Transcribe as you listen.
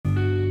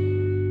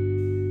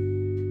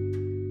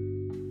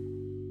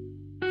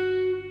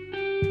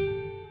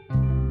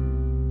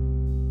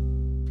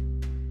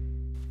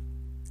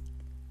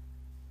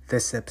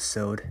This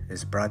episode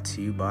is brought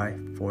to you by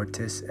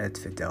Fortis et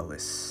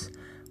Fidelis,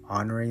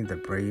 honoring the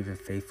brave and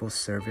faithful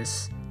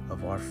service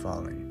of our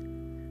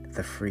fallen.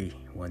 The free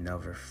will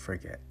never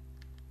forget.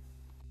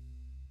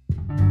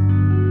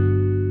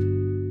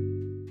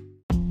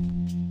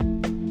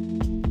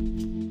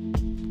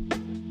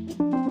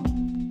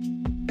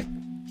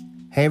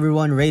 Hey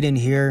everyone, Raiden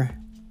here.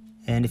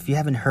 And if you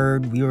haven't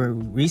heard, we were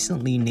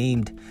recently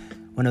named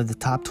one of the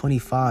top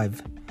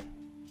 25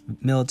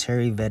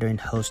 military veteran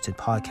hosted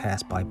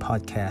podcasts by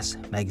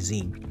Podcast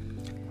Magazine.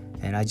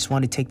 And I just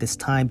want to take this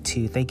time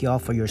to thank you all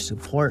for your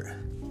support,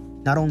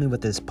 not only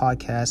with this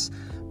podcast,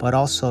 but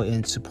also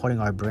in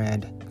supporting our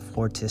brand,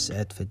 Fortis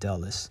et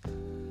Fidelis,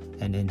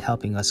 and in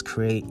helping us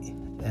create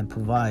and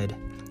provide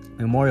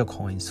memorial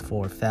coins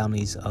for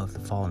families of the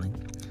fallen.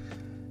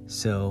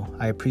 So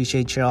I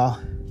appreciate y'all.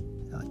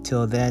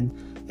 Till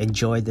then,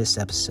 enjoy this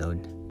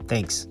episode.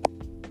 Thanks.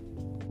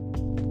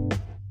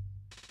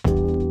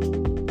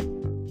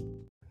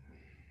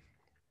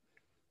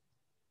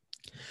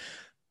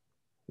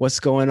 What's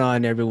going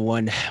on,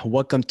 everyone?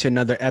 Welcome to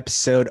another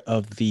episode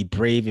of the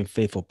Brave and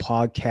Faithful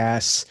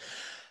podcast.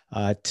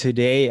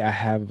 Today, I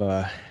have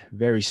a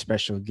very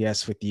special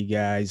guest with you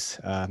guys.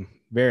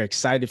 Very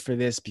excited for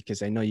this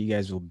because I know you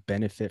guys will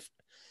benefit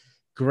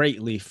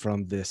greatly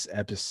from this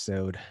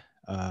episode.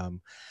 I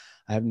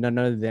have none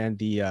other than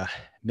the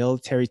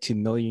Military to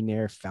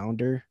Millionaire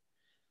founder.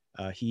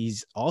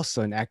 He's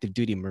also an active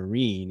duty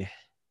Marine,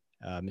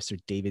 Mr.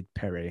 David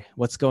Perry.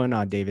 What's going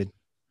on, David?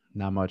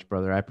 Not much,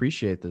 brother. I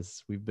appreciate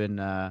this. We've been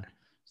it's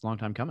a long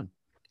time coming.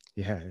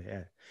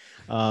 Yeah.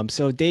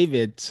 So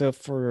David,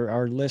 for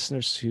our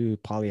listeners who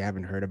probably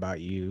haven't heard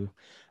about you,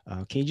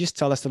 can you just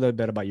tell us a little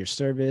bit about your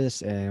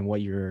service and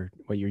what you're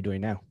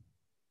doing now?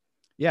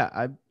 Yeah,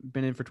 I've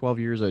been in for 12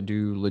 years. I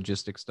do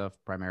logistics stuff,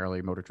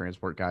 primarily motor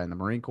transport guy in the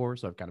Marine Corps.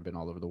 So I've kind of been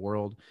all over the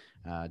world.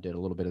 Did a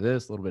little bit of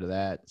this, a little bit of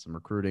that, some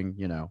recruiting,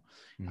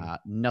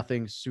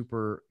 nothing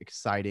super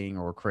exciting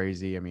or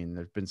crazy. I mean,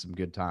 there's been some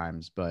good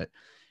times, but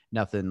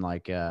nothing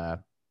like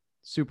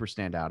super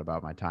stand out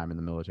about my time in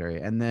the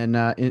military. And then,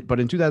 but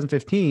in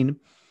 2015,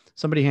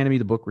 somebody handed me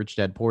the book, Rich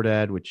Dad, Poor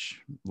Dad,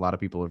 which a lot of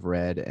people have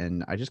read.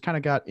 And I just kind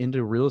of got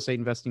into real estate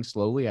investing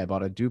slowly. I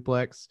bought a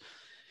duplex.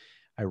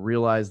 I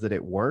realized that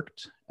it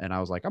worked. And I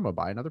was like, I'm going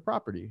to buy another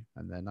property.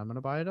 And then I'm going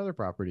to buy another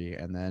property.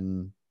 And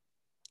then,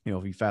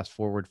 if you fast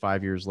forward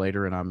 5 years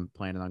later, and I'm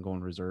planning on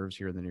going reserves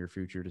here in the near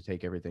future to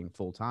take everything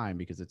full time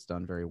because it's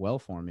done very well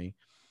for me.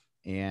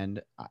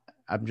 And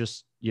I'm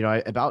just,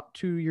 about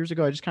 2 years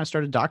ago, I just kind of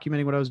started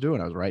documenting what I was doing.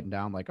 I was writing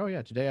down like, oh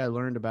yeah, today I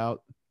learned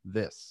about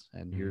this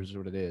and here's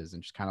what it is.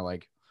 And just kind of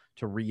like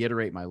to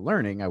reiterate my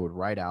learning, I would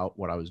write out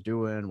what I was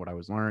doing, what I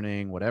was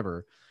learning,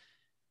 whatever.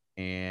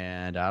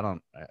 And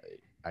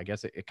I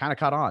guess it kind of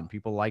caught on.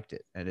 People liked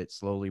it, and it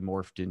slowly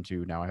morphed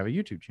into, now I have a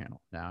YouTube channel.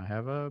 Now I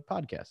have a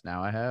podcast.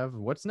 Now I have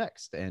what's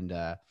next. And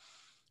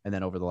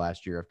then over the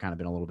last year, I've kind of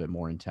been a little bit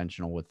more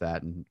intentional with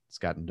that, and it's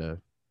gotten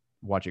to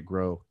watch it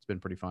grow. It's been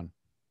pretty fun.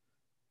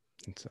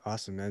 It's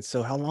awesome, man.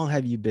 So how long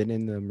have you been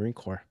in the Marine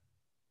Corps?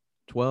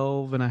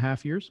 12 and a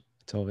half years.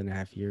 12 and a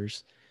half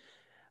years.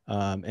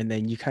 And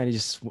then you kind of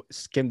just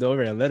skimmed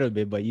over it a little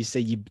bit, but you say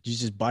you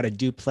just bought a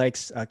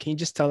duplex. Can you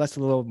just tell us a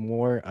little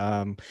more?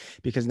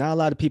 Because not a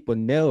lot of people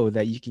know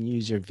that you can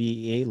use your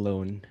VA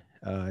loan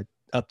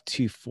up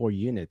to 4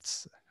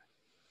 units.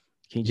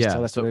 Can you just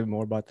tell us a little bit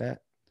more about that?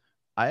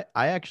 I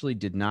actually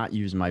did not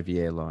use my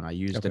VA loan. I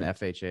used an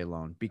FHA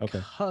loan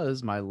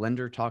because my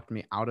lender talked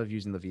me out of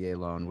using the VA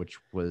loan, which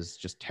was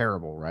just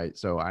terrible, right?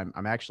 So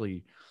I'm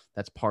actually,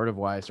 that's part of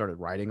why I started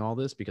writing all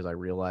this, because I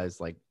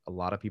realized like a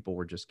lot of people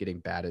were just getting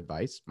bad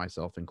advice,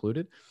 myself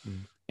included.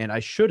 And I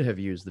should have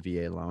used the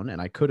VA loan, and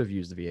I could have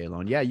used the VA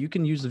loan. Yeah, you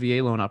can use the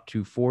VA loan up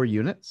to 4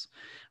 units.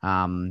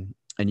 And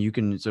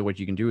so what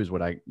you can do is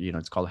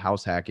it's called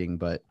house hacking,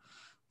 but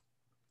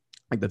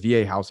like the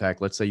VA house hack,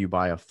 let's say you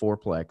buy a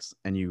 4-plex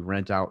and you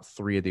rent out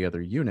 3 of the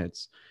other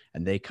units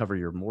and they cover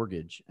your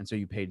mortgage. And so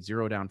you paid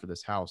 0 down for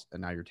this house,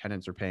 and now your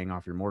tenants are paying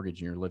off your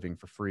mortgage and you're living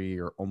for free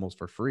or almost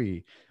for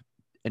free.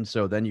 And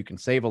so then you can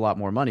save a lot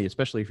more money,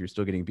 especially if you're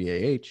still getting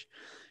BAH.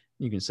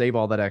 You can save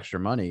all that extra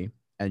money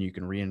and you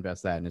can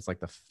reinvest that. And it's like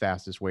the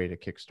fastest way to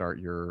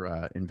kickstart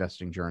your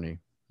investing journey.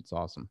 It's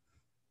awesome.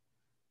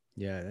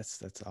 Yeah,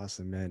 that's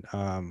awesome, man.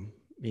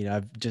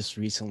 I've just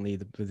recently,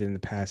 within the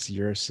past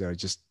year or so,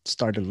 just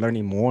started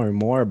learning more and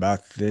more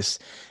about this,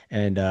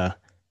 and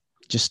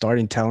just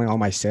starting telling all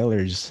my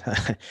sailors,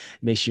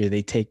 make sure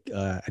they take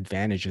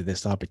advantage of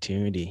this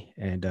opportunity.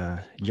 And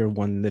you're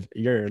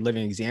a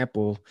living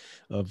example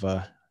of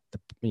the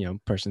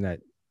person that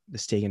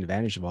is taking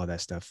advantage of all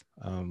that stuff.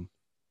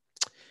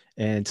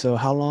 And so,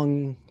 how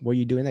long were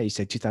you doing that? You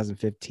said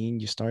 2015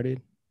 you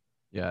started.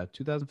 Yeah,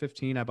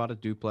 2015 I bought a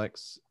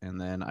duplex, and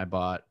then I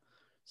bought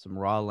some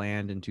raw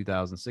land in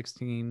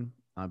 2016.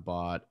 I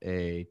bought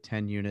a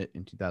 10 unit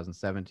in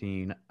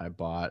 2017. I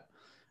bought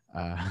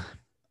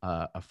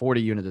a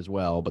 40 unit as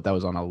well, but that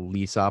was on a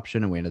lease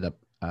option, and we ended up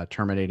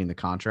terminating the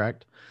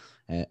contract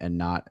and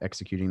not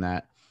executing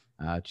that.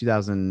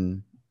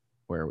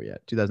 where are we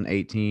at?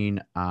 2018,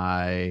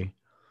 I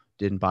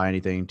didn't buy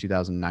anything.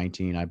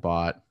 2019, I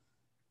bought,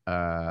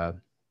 uh,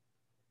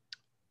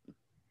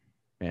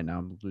 man, now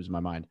I'm losing my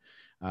mind.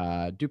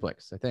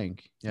 Duplex, I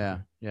think. Yeah.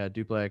 Okay. Yeah.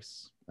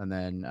 Duplex. And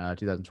then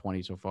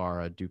 2020 so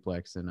far, a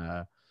duplex and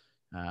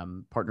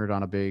partnered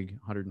on a big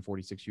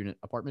 146 unit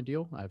apartment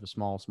deal. I have a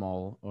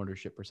small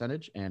ownership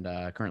percentage and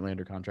currently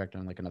under contract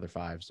on like another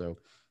 5. So,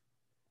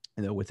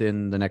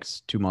 within the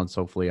next 2 months,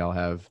 hopefully I'll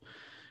have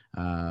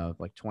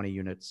like 20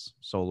 units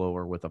solo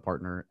or with a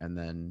partner, and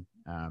then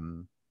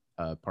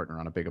a partner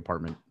on a big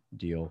apartment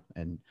deal.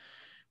 And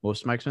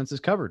most of my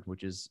expenses covered,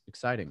 which is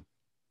exciting.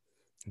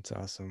 That's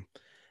awesome.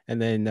 And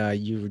then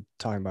you were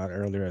talking about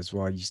earlier as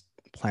well. You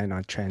plan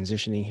on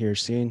transitioning here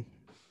soon,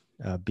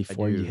 I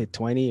before you do. hit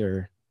 20,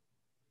 or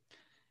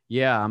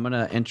Yeah, I'm going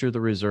to enter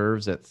the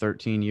reserves at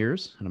 13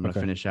 years and I'm going to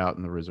okay. finish out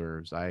in the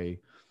reserves.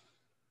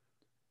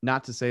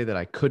 Not to say that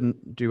I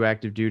couldn't do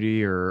active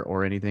duty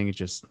or anything. It's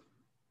just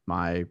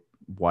my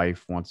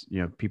wife wants,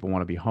 people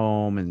want to be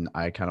home and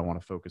I kind of want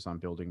to focus on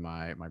building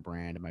my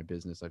brand and my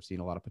business. I've seen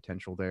a lot of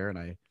potential there. And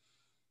I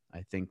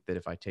think that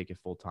if I take it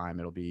full time,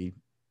 it'll be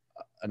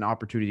an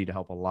opportunity to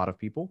help a lot of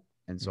people.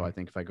 And so I Mhm.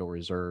 think if I go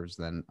reserves,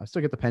 then I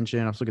still get the pension,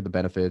 I'll still get the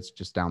benefits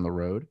just down the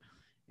road,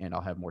 and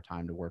I'll have more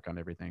time to work on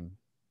everything.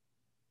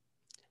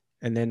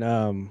 And then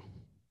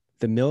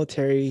the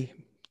military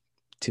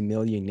to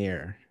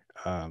millionaire.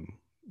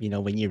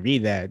 When you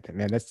read that,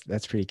 man,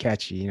 that's pretty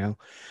catchy.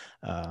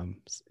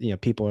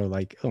 People are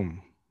like,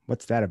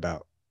 what's that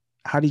about?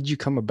 How did you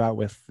come about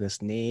with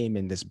this name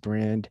and this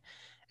brand?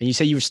 And you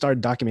said you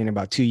started documenting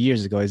about 2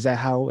 years ago. Is that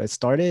how it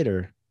started,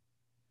 or?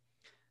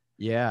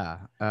 Yeah,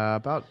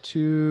 about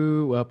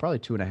probably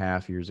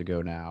 2.5 years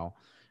ago now.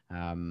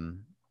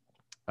 Um,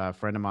 a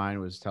friend of mine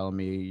was telling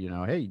me,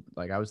 hey,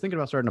 like I was thinking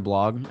about starting a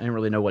blog. I didn't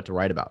really know what to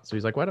write about. So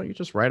he's like, why don't you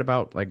just write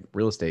about like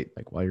real estate,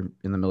 like while you're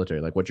in the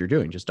military, like what you're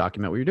doing, just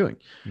document what you're doing.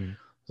 Mm. I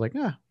was like,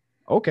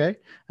 okay.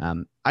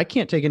 I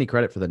can't take any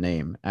credit for the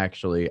name.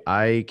 Actually,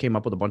 I came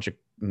up with a bunch of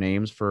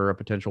names for a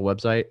potential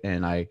website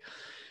and I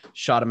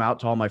shot them out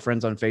to all my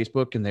friends on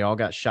Facebook and they all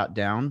got shot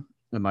down.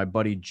 And my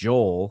buddy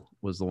Joel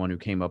was the one who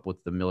came up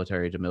with the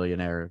military to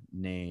millionaire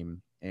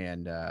name.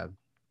 And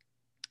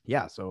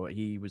yeah, so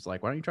he was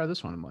like, why don't you try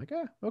this one? I'm like,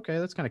 okay,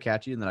 that's kind of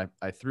catchy. And then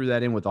I threw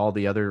that in with all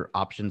the other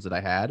options that I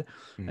had.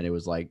 Mm. And it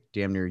was like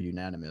damn near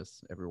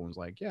unanimous. Everyone's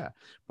like, yeah.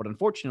 But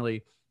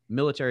unfortunately,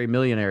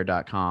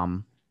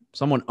 militarymillionaire.com,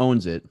 someone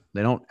owns it.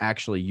 They don't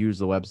actually use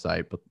the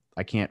website, but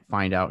I can't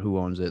find out who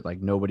owns it.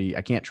 Like nobody,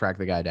 I can't track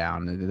the guy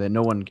down. And then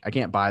no one, I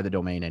can't buy the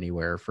domain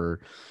anywhere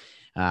for,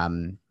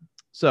 um,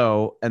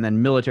 and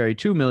then military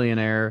to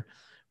millionaire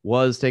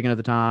was taken at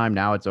the time.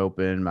 Now it's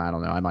open. I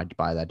don't know. I might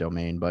buy that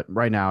domain, but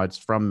right now it's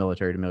from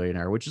military to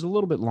millionaire, which is a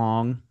little bit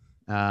long,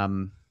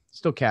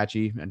 still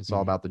catchy, and it's all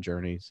Mm. about the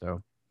journey.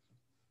 So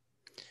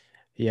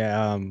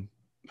Yeah,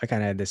 I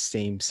kind of had the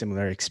same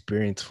similar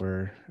experience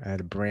where I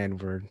had a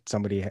brand where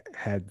somebody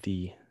had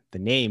the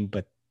name,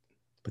 but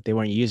they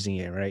weren't using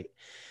it right.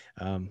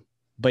 Um,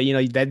 but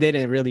that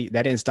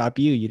didn't stop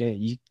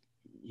you.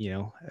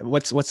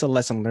 What's a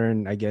lesson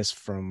learned, I guess,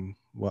 from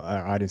what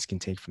our audience can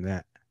take from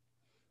that?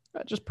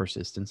 just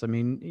persistence. I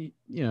mean,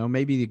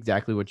 maybe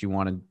exactly what you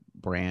wanted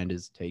brand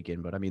is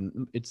taken, but I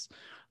mean, it's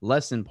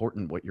less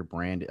important what your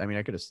brand. I mean,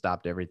 I could have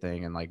stopped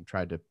everything and like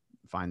tried to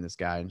find this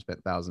guy and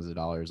spent thousands of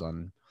dollars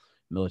on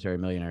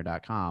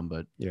militarymillionaire.com,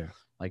 but Yeah,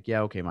 like,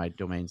 yeah, okay, my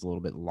domain's a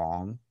little bit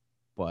long,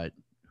 but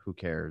who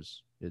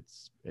cares?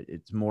 It's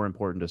more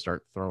important to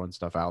start throwing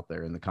stuff out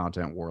there in the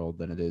content world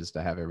than it is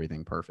to have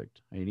everything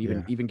perfect. I mean, even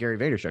yeah, even Gary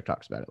Vaynerchuk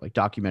talks about it, like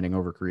documenting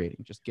over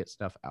creating. Just get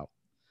stuff out.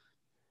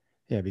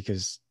 yeah.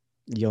 Because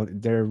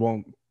there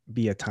won't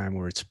be a time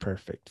where it's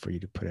perfect for you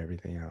to put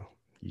everything out.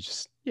 You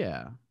just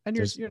Yeah, and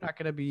you're there's you're not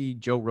going to be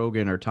Joe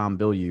Rogan or Tom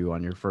Bilyeu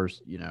on your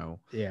first Yeah,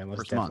 most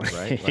first month,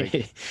 right? Like,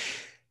 definitely.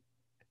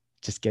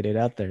 Just get it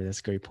out there. That's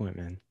a great point,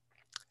 man.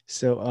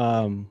 So,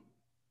 and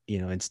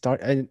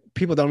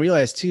people don't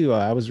realize too.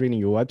 I was reading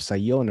your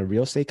website. You own a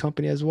real estate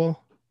company as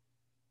well.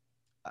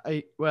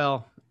 I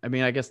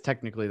mean, I guess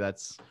technically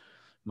that's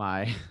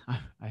my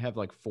I have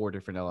like 4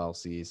 different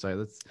LLCs.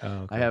 So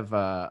Oh, I okay.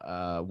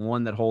 have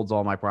one that holds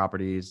all my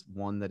properties,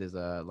 one that is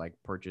a like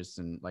purchase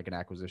and like an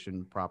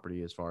acquisition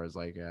property as far as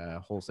like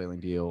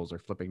wholesaling deals or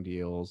flipping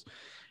deals,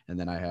 and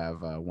then I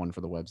have one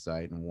for the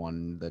website and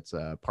one that's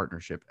a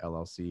partnership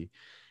LLC.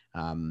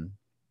 Um,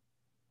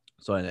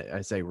 so I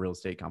say real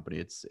estate company.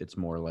 It's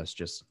more or less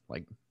just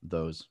like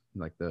those,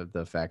 like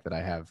the fact that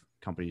I have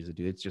companies that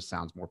do it just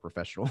sounds more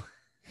professional.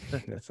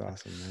 That's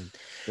awesome, man.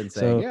 Than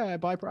saying, So, yeah, I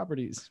buy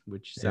properties,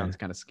 which yeah. sounds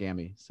kind of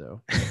scammy.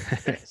 So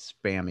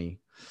spammy.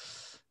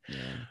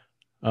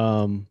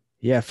 Yeah.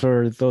 Yeah,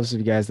 for those of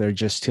you guys that are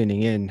just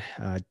tuning in,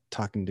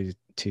 talking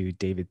to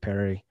David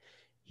Perry.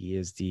 He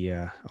is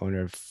the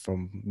owner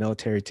from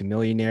Military to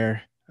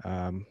Millionaire.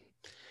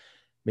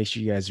 Make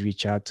sure you guys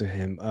reach out to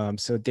him.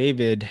 So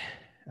David,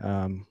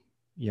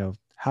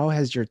 how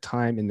has your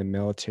time in the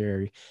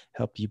military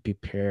helped you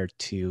prepare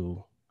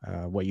to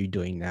what you're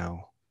doing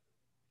now?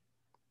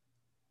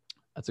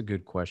 That's a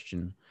good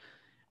question.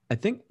 I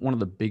think one of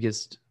the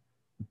biggest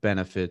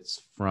benefits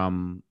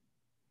from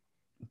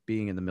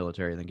being in the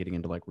military and then getting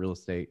into like real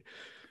estate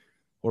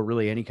or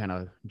really any kind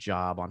of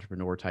job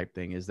entrepreneur type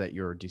thing is that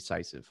you're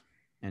decisive.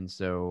 And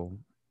so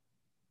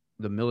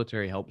the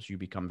military helps you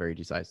become very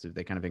decisive.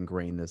 They kind of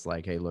ingrain this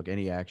like, hey, look,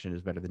 any action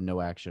is better than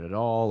no action at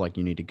all. Like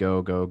you need to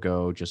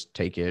go, just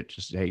take it.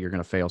 Just, hey, you're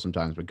going to fail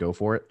sometimes, but go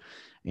for it.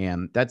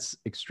 And that's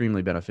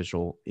extremely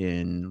beneficial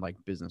in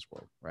like business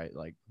world, right?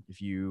 Like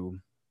if you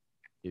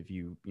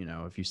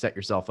set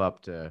yourself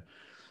up to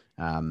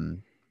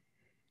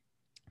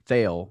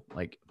fail,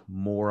 like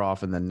more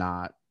often than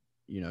not,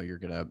 you're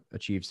going to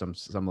achieve some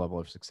level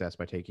of success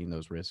by taking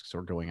those risks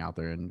or going out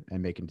there and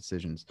making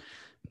decisions.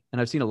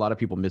 And I've seen a lot of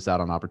people miss out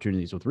on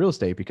opportunities with real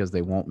estate because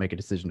they won't make a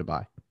decision to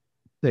buy.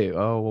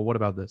 Oh, well, what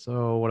about this?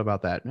 Oh, what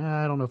about that?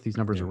 I don't know if these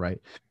numbers are right.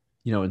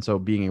 And so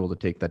being able to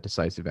take that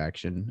decisive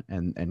action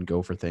and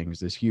go for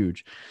things is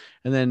huge.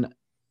 And then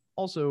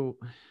also,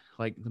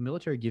 like, the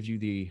military gives you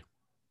the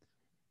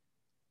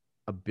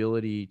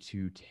ability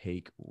to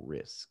take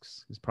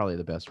risks is probably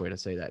the best way to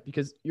say that,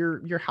 because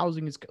your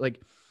housing is like,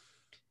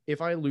 if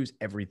I lose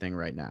everything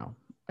right now,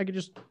 I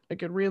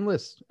could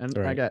re-enlist and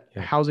I got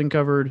housing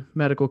covered,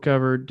 medical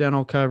covered,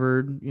 dental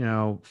covered,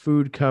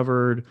 food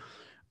covered,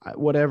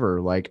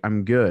 whatever, like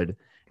I'm good,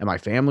 and my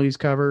family's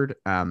covered.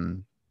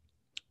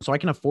 So I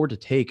can afford to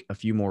take a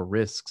few more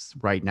risks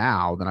right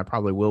now than I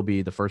probably will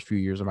be the first few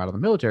years I'm out of the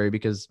military,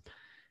 because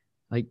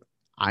like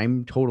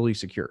I'm totally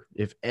secure.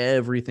 If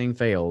everything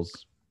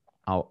fails,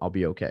 I'll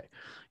be okay.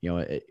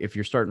 If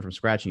you're starting from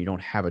scratch and you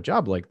don't have a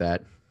job like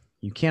that,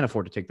 you can't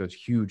afford to take those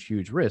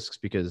huge risks,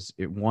 because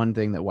one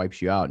thing that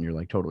wipes you out and you're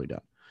like totally done.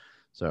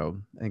 So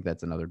I think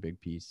that's another big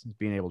piece, is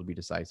being able to be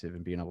decisive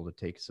and being able to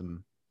take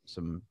some,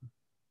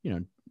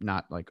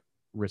 not like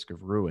risk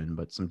of ruin,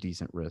 but some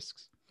decent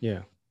risks. Yeah.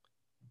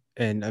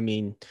 And I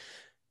mean,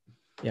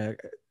 yeah,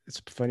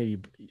 it's funny,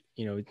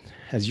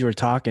 as you were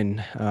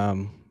talking,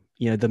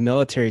 the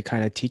military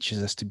kind of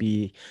teaches us to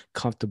be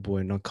comfortable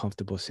in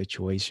uncomfortable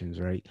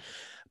situations, right?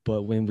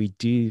 But when we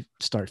do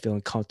start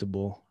feeling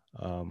comfortable,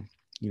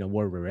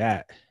 where we're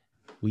at,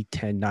 we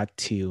tend not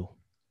to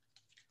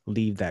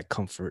leave that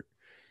comfort.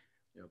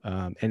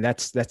 Yep. And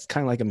that's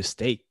kind of like a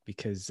mistake,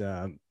 because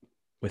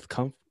with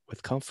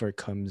comfort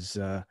comes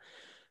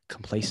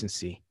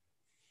complacency,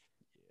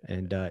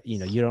 and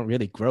you don't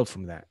really grow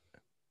from that.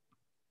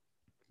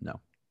 No.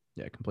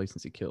 Yeah,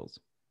 complacency kills.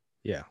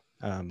 Yeah.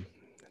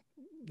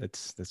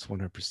 That's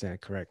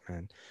 100% correct,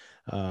 man.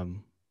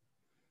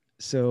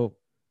 So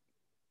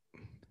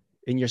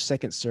in your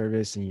second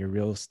service, in your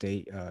real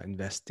estate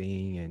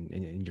investing, and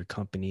in your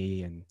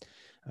company, and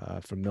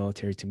from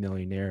military to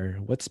millionaire,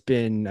 what's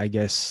been, I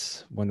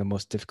guess, one of the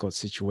most difficult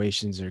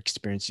situations or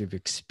experience you've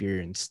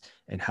experienced,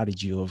 and how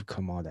did you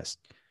overcome all that?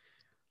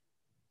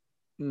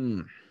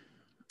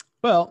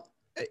 Well,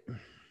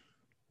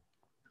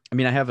 I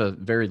mean, I have a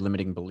very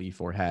limiting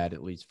belief, or had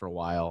at least for a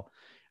while.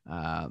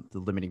 The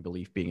limiting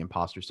belief being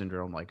imposter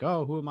syndrome. Like,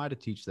 oh, who am I to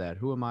teach that?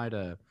 Who am I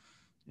to,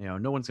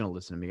 no one's going to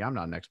listen to me. I'm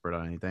not an expert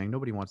on anything.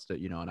 Nobody wants to,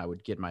 and I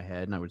would get in my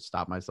head and I would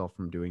stop myself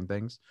from doing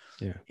things.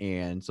 Yeah.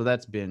 And so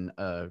that's been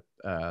a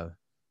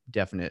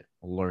definite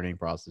learning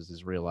process,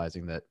 is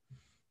realizing that,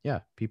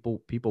 yeah,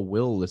 people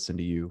will listen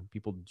to you.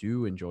 People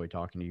do enjoy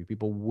talking to you.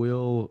 People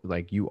will,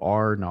 like, you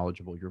are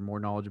knowledgeable. You're more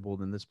knowledgeable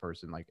than this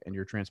person. Like, and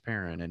you're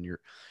transparent,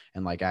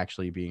 and like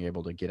actually being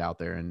able to get out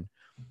there and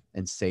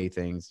say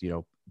things,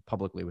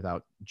 publicly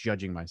without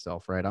judging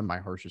myself. Right. I'm my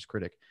harshest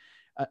critic.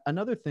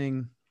 Another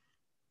thing,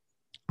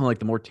 like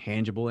the more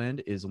tangible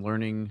end, is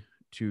learning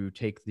to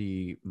take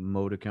the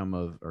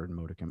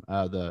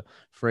the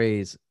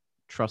phrase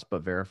trust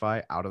but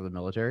verify out of the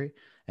military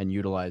and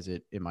utilize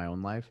it in my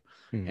own life.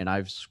 And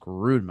I've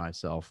screwed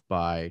myself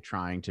by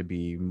trying to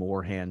be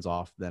more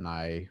hands-off than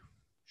I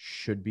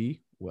should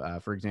be.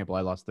 For example,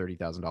 I lost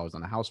 $30,000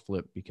 on a house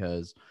flip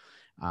because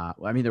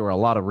there were a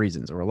lot of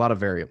reasons, there were a lot of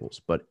variables,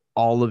 but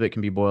all of it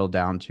can be boiled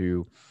down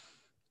to,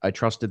 I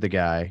trusted the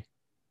guy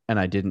and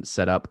I didn't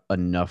set up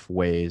enough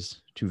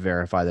ways to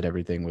verify that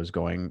everything was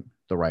going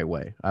the right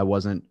way. I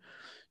wasn't,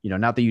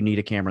 not that you need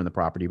a camera in the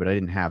property, but I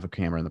didn't have a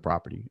camera in the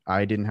property.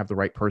 I didn't have the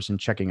right person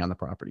checking on the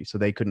property. So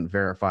they couldn't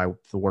verify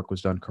if the work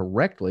was done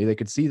correctly. They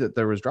could see that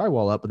there was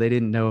drywall up, but they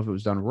didn't know if it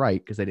was done right,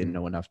 because they didn't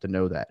know enough to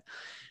know that.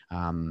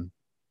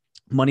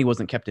 Money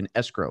wasn't kept in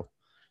escrow.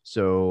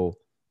 So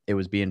it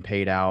was being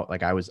paid out.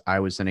 Like I was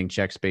sending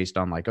checks based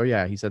on like, oh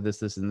yeah, he said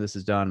this, and this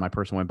is done. My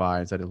person went by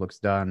and said it looks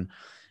done,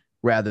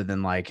 rather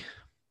than like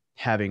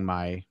having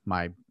my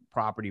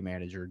property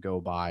manager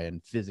go by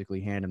and physically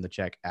hand him the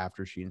check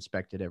after she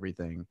inspected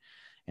everything.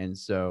 And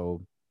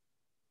so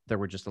there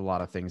were just a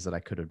lot of things that I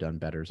could have done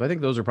better. So I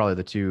think those are probably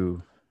the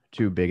two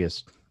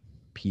biggest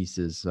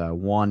pieces.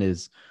 One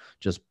is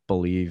just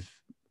believe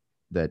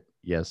that,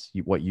 yes,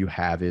 what you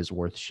have is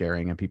worth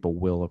sharing and people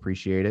will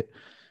appreciate it.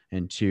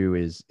 And two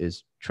is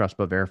trust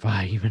but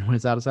verify, even when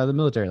it's outside the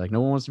military. Like,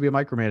 no one wants to be a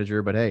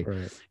micromanager, but hey,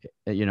 right.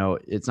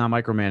 It's not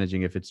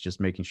micromanaging if it's just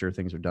making sure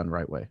things are done the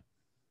right way.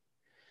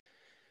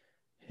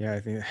 Yeah,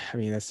 I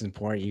mean, that's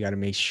important. You got to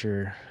make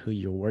sure who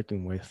you're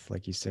working with,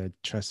 like you said,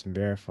 trust and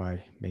verify,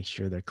 make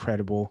sure they're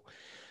credible,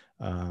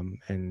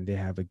 and they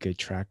have a good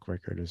track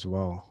record as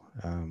well.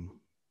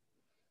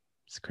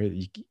 It's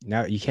crazy.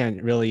 Now you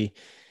can't really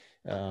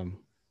um,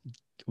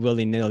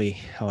 willy nilly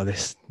all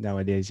this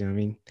nowadays. You know what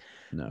I mean?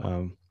 No.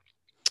 Um,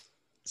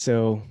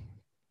 so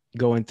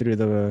going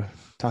through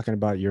talking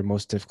about your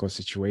most difficult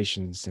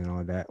situations and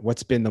all that,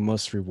 what's been the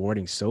most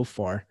rewarding so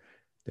far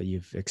that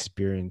you've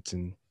experienced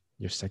in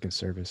your second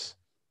service?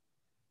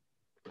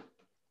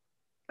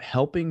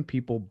 Helping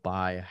people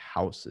buy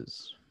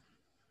houses.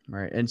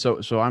 Right. And so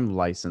I'm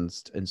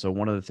licensed. And so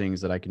one of the things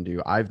that I can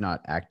do, I've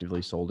not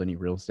actively sold any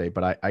real estate,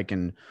 but I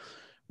can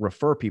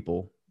refer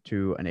people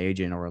to an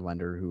agent or a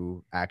lender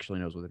who actually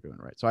knows what they're doing.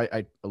 Right. So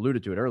I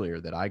alluded to it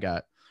earlier that I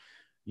got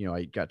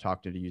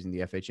talked into using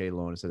the FHA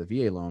loan instead of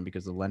the VA loan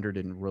because the lender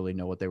didn't really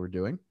know what they were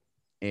doing.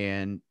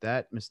 And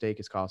that mistake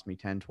has cost me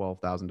 $10,000,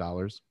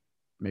 $12,000,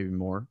 maybe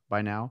more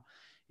by now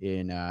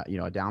in,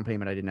 a down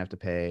payment I didn't have to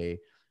pay,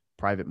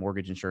 private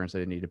mortgage insurance I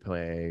didn't need to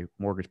pay,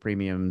 mortgage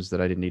premiums that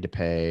I didn't need to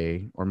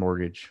pay, or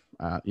mortgage,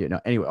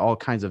 anyway, all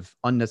kinds of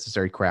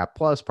unnecessary crap,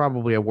 plus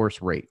probably a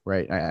worse rate,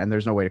 right? And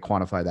there's no way to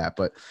quantify that,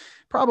 but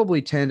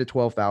probably $10,000 to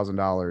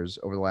 $12,000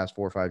 over the last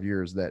 4 or 5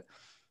 years that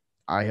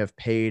I have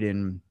paid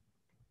in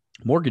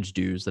mortgage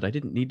dues that I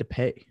didn't need to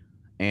pay.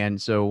 And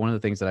so one of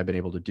the things that I've been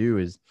able to do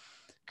is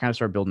kind of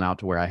start building out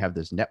to where I have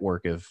this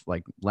network of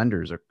like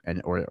lenders or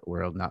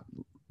not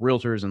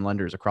realtors and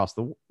lenders across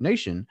the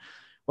nation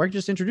where I can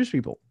just introduce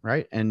people.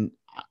 Right. And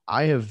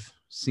I have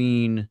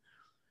seen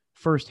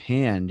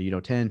firsthand,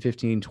 10,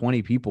 15,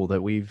 20 people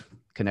that we've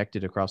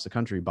connected across the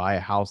country buy a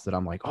house that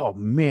I'm like, oh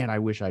man, I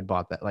wish I'd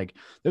bought that. Like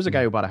there's a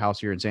guy who bought a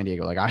house here in San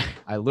Diego. Like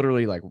I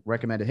literally like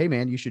recommended, hey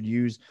man, you should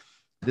use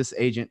this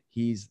agent.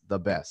 He's the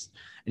best.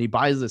 And he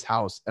buys this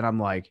house. And I'm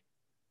like,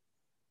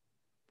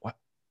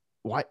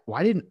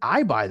 why didn't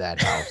I buy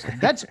that house?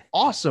 That's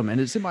awesome. And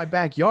it's in my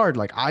backyard.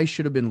 Like I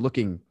should have been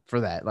looking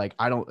for that. Like,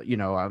 I don't,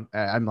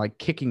 I'm like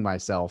kicking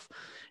myself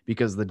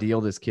because the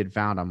deal this kid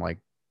found, I'm like,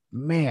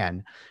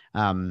 man.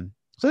 So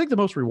I think the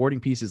most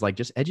rewarding piece is like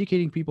just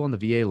educating people on the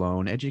VA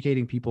loan,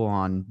 educating people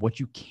on what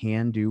you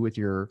can do with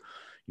your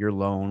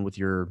loan, with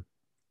your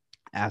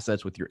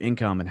assets, with your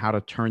income, and how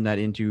to turn that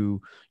into,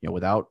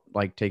 without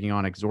like taking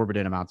on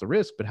exorbitant amounts of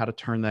risk, but how to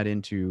turn that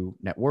into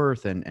net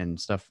worth and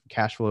stuff,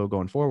 cash flow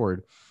going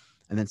forward.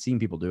 And then seeing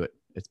people do it.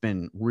 It's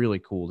been really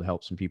cool to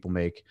help some people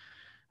make,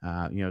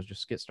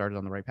 just get started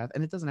on the right path.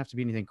 And it doesn't have to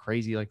be anything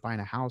crazy like buying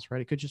a house, right?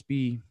 It could just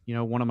be,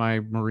 one of my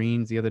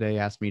Marines the other day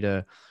asked me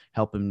to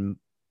help him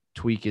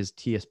tweak his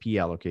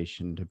TSP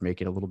allocation to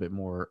make it a little bit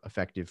more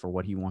effective for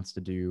what he wants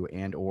to do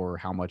and or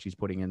how much he's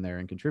putting in there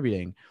and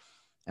contributing.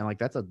 And like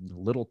that's a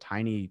little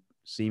tiny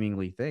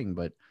seemingly thing,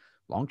 but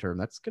long term,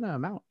 that's going to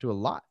amount to a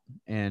lot.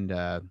 And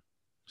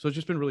so it's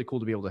just been really cool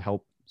to be able to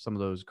help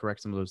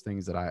correct some of those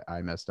things that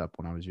I messed up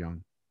when I was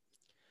young.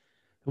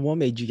 And what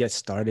made you get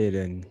started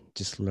in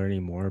just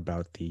learning more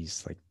about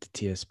these, like the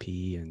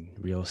TSP and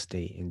real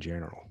estate in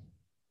general?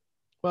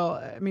 Well,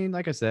 I mean,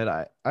 like I said,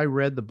 I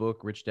read the book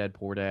Rich Dad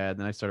Poor Dad,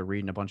 then I started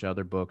reading a bunch of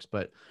other books.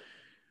 But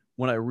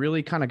when I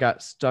really kind of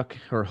got stuck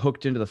or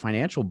hooked into the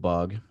financial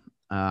bug,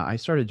 I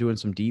started doing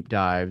some deep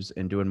dives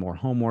and doing more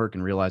homework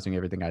and realizing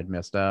everything I'd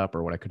messed up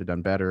or what I could have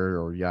done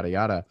better or yada,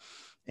 yada.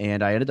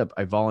 And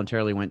I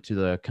voluntarily went to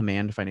the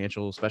Command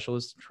Financial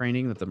Specialist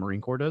training that the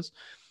Marine Corps does.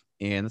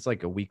 And it's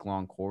like a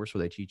week-long course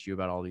where they teach you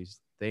about all these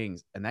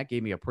things. And that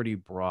gave me a pretty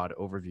broad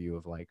overview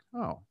of like,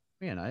 oh,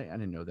 man, I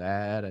didn't know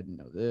that. I didn't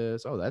know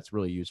this. Oh, that's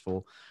really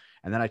useful.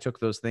 And then I took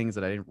those things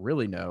that I didn't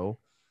really know.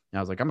 And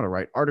I was like, I'm going to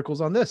write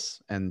articles on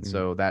this. And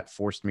so that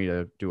forced me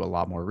to do a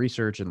lot more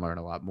research and learn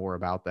a lot more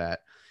about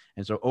that.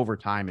 And so over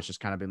time, it's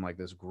just kind of been like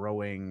this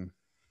growing,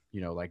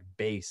 like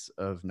base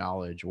of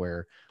knowledge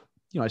where,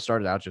 I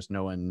started out just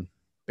knowing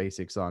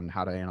basics on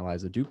how to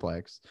analyze a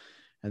duplex.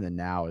 And then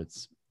now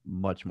it's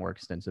much more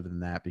extensive than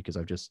that because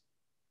I've just,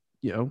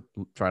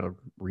 try to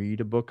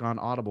read a book on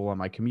Audible on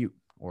my commute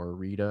or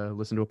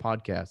listen to a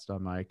podcast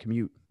on my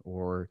commute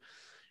or,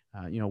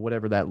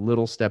 whatever that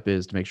little step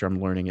is to make sure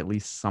I'm learning at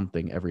least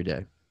something every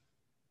day.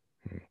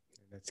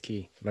 That's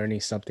key. Learning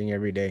something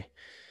every day.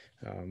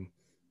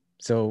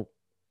 So,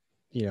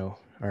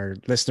 our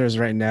listeners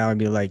right now and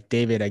be like,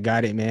 David, I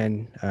got it,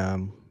 man.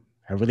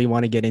 I really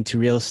want to get into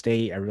real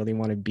estate. I really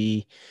want to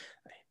be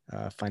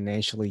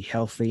financially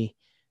healthy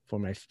for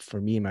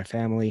me and my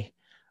family.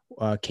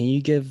 Can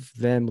you give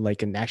them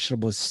like an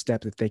actionable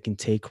step that they can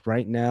take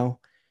right now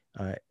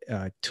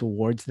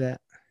towards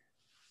that?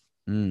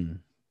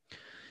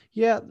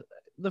 Yeah.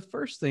 The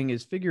first thing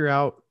is figure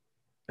out,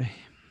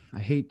 I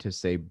hate to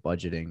say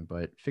budgeting,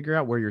 but figure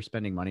out where you're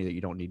spending money that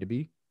you don't need to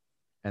be,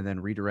 and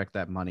then redirect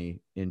that money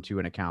into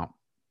an account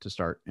to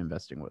start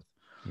investing with.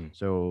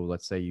 So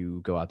let's say you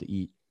go out to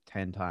eat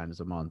 10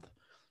 times a month.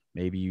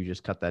 Maybe you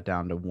just cut that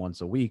down to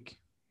once a week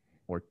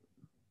or,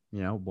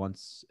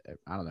 once,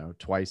 I don't know,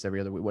 twice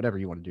every other week, whatever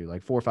you want to do,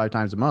 like 4 or 5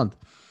 times a month.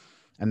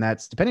 And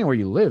that's depending on where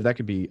you live, that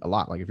could be a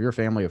lot. Like if you're a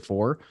family of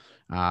four,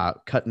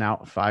 cutting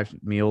out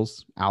 5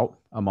 meals out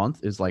a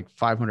month is like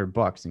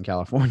 $500 in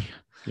California.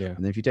 Yeah.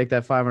 And then if you take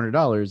that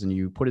 $500 and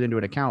you put it into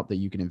an account that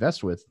you can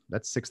invest with,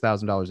 that's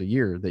 $6,000 a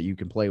year that you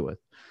can play with.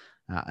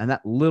 And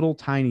that little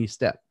tiny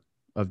step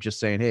of just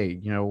saying, hey,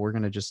 we're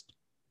going to just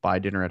buy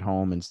dinner at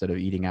home instead of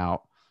eating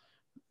out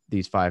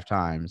these 5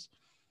 times,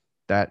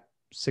 that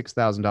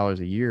 $6,000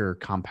 a year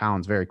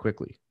compounds very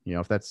quickly.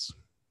 If that's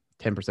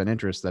 10%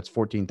 interest, that's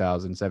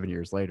 14,000 7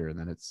 years later. And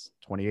then it's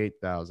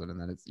 28,000. And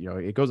then it's,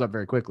 it goes up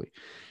very quickly.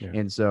 Yeah.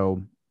 And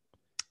so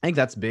I think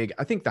that's big.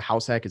 I think the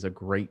house hack is a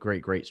great,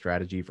 great, great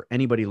strategy for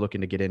anybody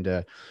looking to get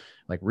into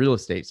like real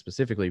estate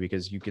specifically,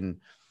 because you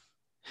can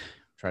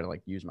try to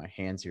like use my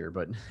hands here,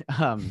 but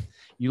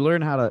you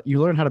learn how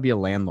to be a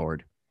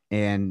landlord,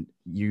 and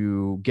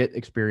you get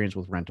experience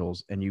with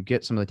rentals, and you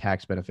get some of the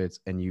tax benefits,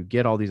 and you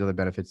get all these other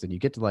benefits, and you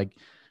get to like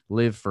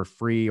live for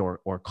free or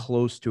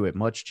close to it,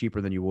 much cheaper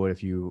than you would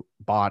if you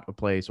bought a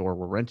place or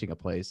were renting a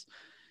place.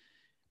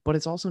 But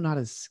it's also not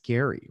as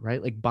scary,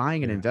 right? Like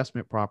buying an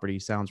investment property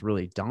sounds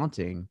really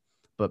daunting,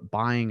 but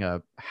buying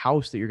a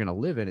house that you're going to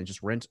live in and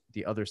just rent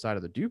the other side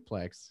of the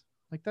duplex,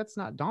 like that's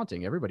not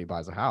daunting. Everybody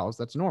buys a house.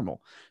 That's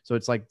normal. So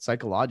it's like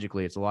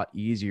psychologically, it's a lot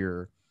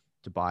easier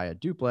to buy a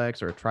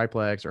duplex or a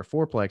triplex or a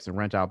fourplex and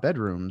rent out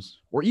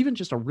bedrooms, or even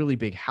just a really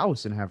big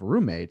house and have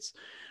roommates,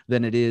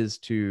 than it is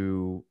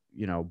to,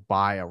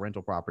 buy a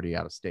rental property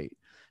out of state.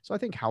 So I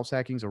think house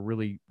hacking is a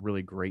really,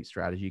 really great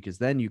strategy, because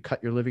then you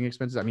cut your living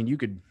expenses. I mean, you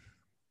could,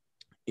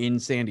 in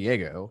San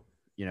Diego,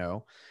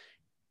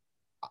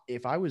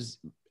 if I was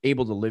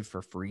able to live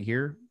for free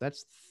here,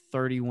 that's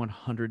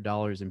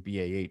 $3,100 in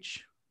BAH.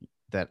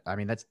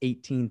 That's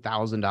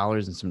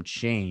 $18,000 and some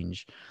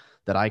change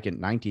that I can,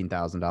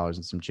 $19,000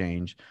 and some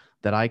change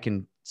that I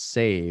can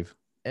save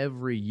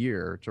every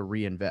year to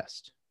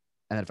reinvest.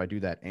 And then if I do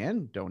that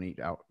and don't eat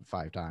out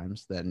 5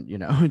 times, then,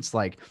 it's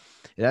like,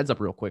 it adds up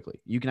real quickly.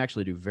 You can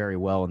actually do very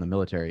well in the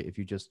military if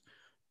you just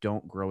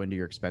don't grow into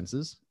your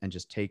expenses and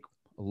just take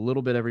a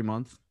little bit every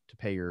month to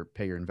pay your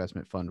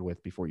investment fund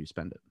with before you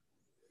spend it.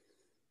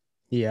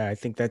 Yeah, I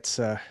think that's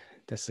a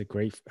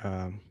great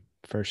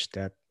first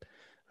step.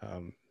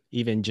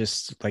 Even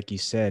just like you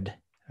said,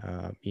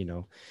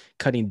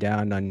 cutting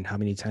down on how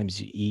many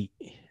times you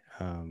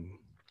um,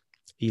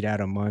 eat out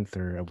a month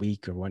or a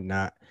week or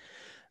whatnot.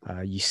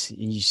 You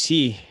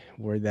see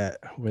where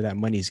that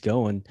money's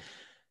going.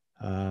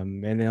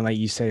 And then like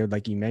you said,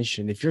 like you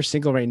mentioned, if you're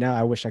single right now,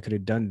 I wish I could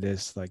have done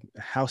this, like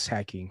house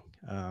hacking.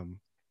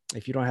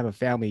 If you don't have a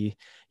family,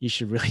 you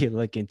should really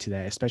look into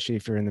that, especially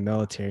if you're in the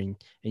military,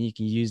 and you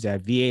can use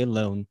that VA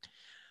loan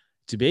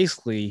to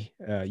basically,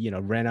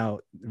 rent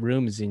out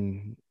rooms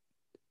in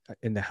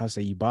the house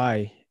that you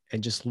buy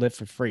and just live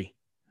for free.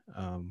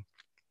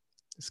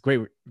 It's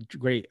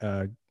great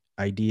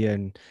idea,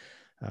 and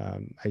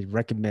I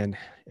recommend,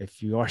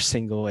 if you are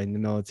single in the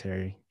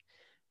military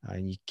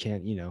and you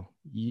can't,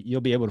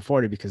 you'll be able to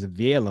afford it because of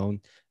VA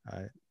loan.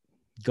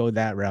 Go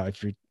that route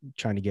if you're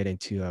trying to get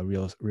into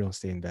real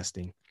estate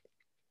investing.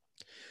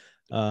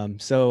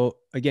 So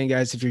again,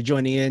 guys, if you're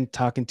joining in,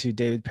 talking to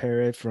David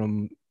Parrott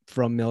from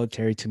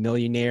Military to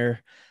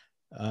Millionaire.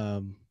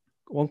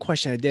 One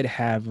question I did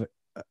have,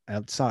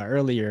 I saw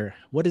earlier,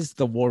 what is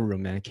the War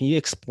Room, man? Can you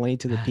explain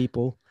to the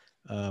people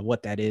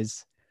what that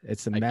is?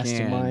 It's a I can.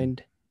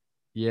 mastermind.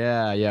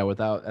 Yeah.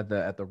 Without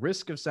at the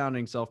risk of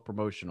sounding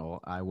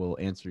self-promotional, I will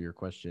answer your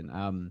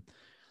question.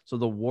 So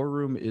the War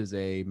Room is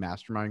a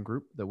mastermind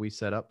group that we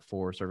set up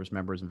for service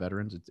members and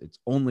veterans. It's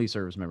only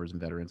service members and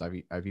veterans.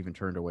 I've even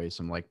turned away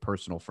some like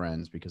personal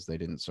friends because they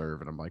didn't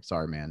serve, and I'm like,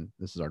 sorry, man,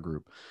 this is our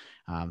group.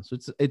 So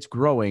it's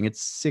growing.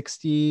 It's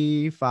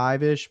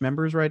 65-ish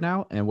members right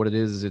now, and what it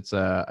is it's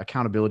a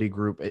accountability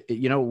group.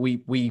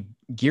 We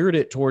geared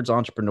it towards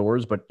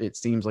entrepreneurs, but it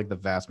seems like the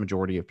vast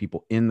majority of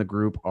people in the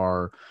group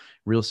are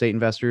real estate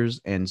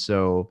investors, and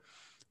so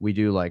we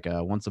do like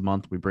once a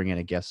month we bring in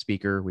a guest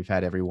speaker. We've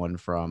had everyone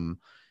from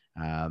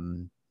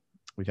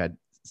we've had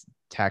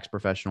tax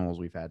professionals,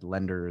 we've had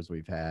lenders,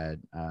 we've had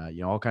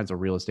all kinds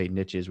of real estate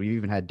niches. We've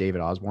even had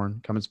David Osborne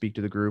come and speak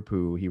to the group,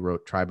 who he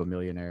wrote Tribe of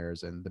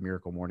Millionaires and The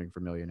Miracle Morning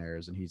for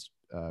Millionaires, and he's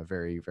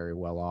very, very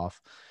well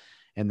off.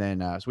 And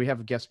then so we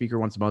have a guest speaker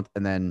once a month,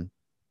 and then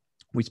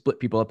we split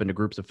people up into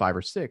groups of 5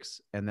 or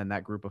 6, and then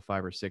that group of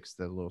 5 or 6,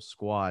 the little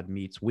squad,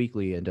 meets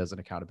weekly and does an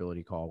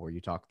accountability call where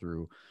you talk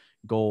through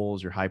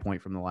goals, your high point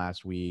from the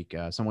last week.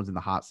 Someone's in the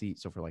hot seat,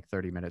 so for like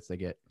 30 minutes they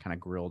get kind of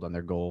grilled on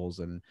their goals,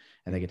 and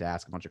they get to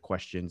ask a bunch of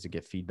questions and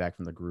get feedback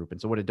from the group. And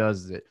so what it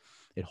does is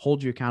it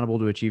holds you accountable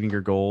to achieving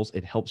your goals.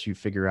 It helps you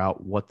figure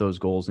out what those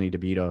goals need to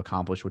be to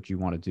accomplish what you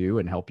want to do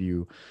and help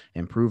you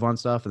improve on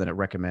stuff. And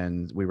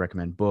then we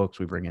recommend books,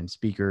 we bring in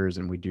speakers,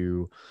 and we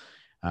do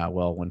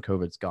when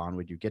COVID's gone,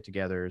 we do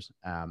get-togethers.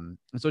 And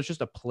so it's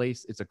just a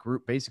place. It's a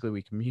group. Basically,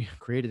 we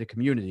created a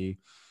community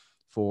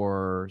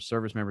for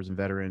service members and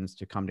veterans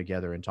to come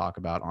together and talk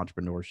about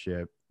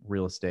entrepreneurship,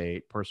 real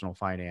estate, personal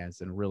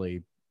finance, and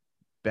really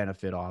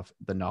benefit off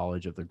the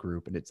knowledge of the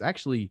group. And it's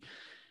actually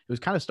was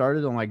kind of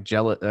started on like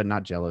jealous,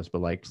 not jealous,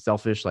 but like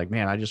selfish. Like,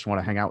 man, I just want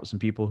to hang out with some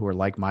people who are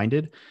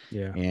like-minded,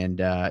 Yeah. and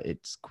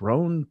it's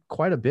grown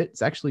quite a bit.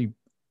 It's actually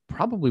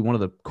probably one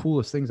of the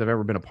coolest things I've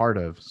ever been a part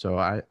of. So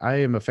I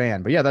am a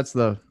fan. But yeah, that's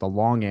the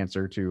long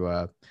answer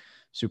to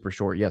super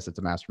short. Yes, it's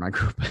a mastermind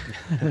group.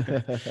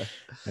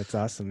 That's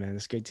awesome, man.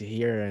 It's great to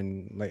hear.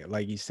 And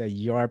like you said,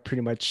 you are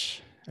pretty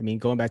much. I mean,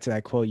 going back to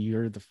that quote,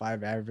 you're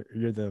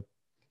the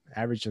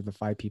average of the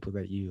 5 people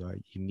that you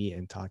meet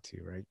and talk to,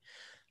 right?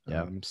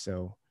 Yeah.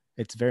 So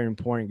it's very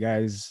important,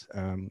 guys.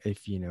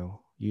 If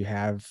you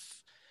have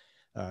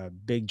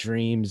big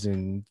dreams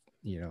and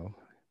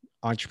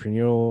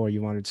entrepreneurial, or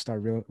you want to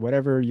start real,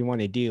 whatever you want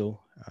to do,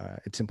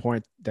 it's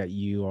important that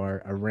you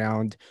are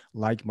around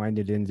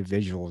like-minded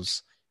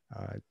individuals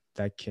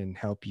that can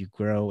help you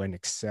grow and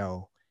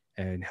excel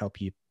and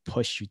help you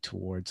push you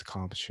towards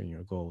accomplishing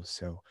your goals.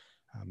 So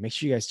make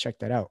sure you guys check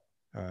that out,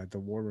 the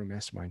War Room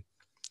Mastermind.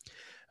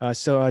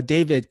 So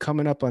David,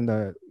 coming up on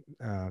the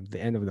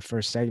end of the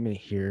first segment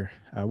here,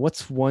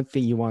 what's one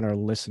thing you want our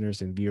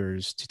listeners and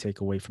viewers to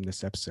take away from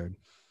this episode?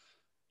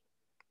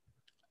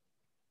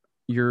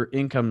 Your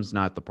income's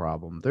not the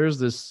problem. There's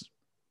this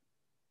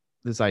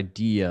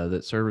idea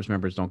that service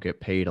members don't get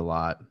paid a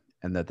lot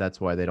and that's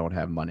why they don't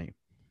have money.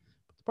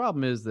 The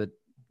problem is that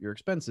your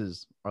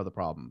expenses are the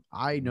problem.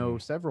 I know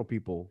several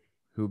people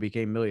who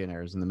became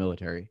millionaires in the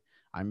military.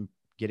 I'm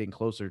getting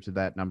closer to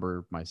that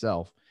number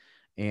myself,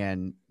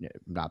 and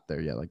not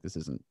there yet. Like, this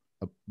isn't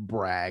a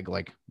brag,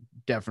 like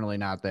definitely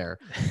not there.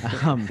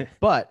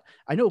 But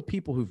I know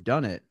people who've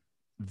done it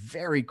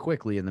very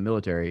quickly in the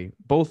military,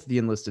 both the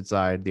enlisted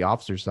side, the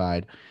officer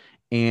side.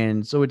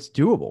 And so it's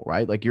doable,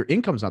 right? Like, your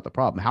income's not the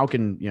problem. How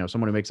can,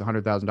 someone who makes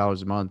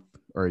 $100,000 a month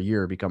or a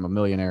year become a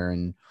millionaire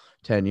in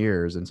 10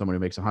 years, and someone who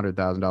makes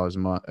 $100,000 a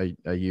month,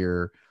 a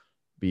year,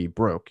 be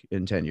broke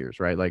in 10 years,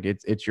 right? Like,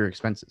 it's your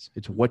expenses.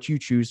 It's what you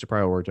choose to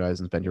prioritize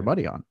and spend your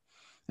money on.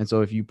 And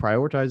so if you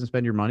prioritize and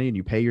spend your money and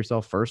you pay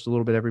yourself first a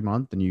little bit every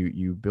month and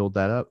you build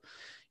that up,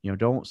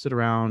 don't sit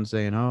around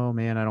saying, oh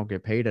man, I don't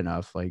get paid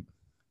enough. Like,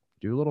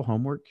 do a little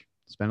homework,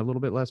 spend a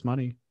little bit less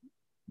money.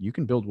 You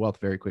can build wealth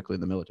very quickly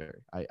in the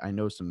military. I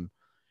know some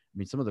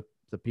of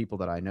the people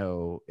that I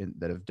know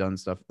that have done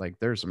stuff, like,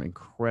 there's some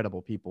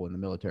incredible people in the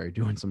military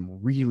doing some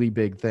really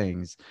big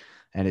things.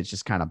 And it's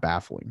just kind of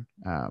baffling.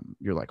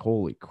 You're like,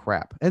 holy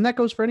crap. And that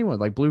goes for anyone,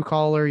 like blue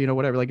collar,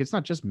 whatever. Like, it's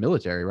not just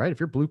military, right? If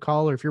you're blue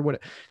collar, if you're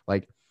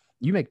like,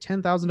 you make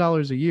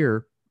 $10,000 a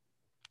year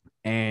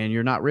and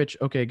you're not rich.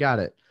 Okay, got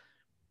it.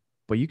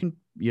 But you can,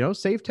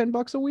 save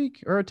 $10 a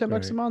week or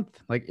 $10 a month.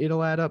 Like,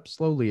 it'll add up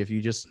slowly if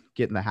you just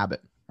get in the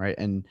habit. Right.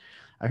 And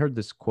I heard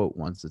this quote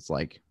once. It's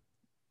like,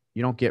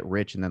 you don't get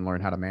rich and then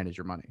learn how to manage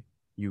your money.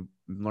 You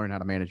learn how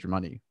to manage your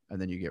money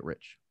and then you get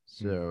rich.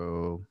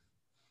 So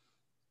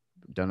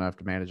don't have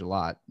to manage a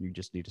lot. You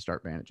just need to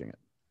start managing it.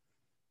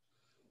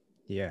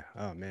 Yeah.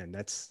 Oh man,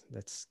 that's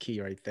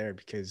key right there,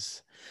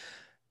 because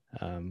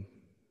not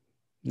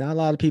a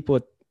lot of people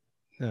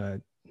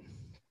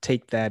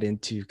take that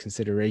into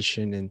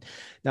consideration, and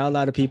not a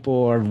lot of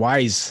people are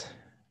wise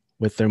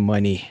with their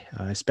money,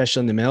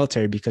 especially in the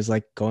military, because,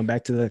 like, going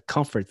back to the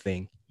comfort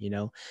thing,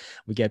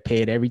 we get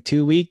paid every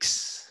 2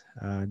 weeks.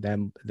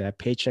 That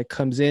paycheck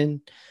comes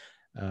in,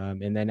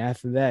 and then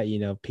after that,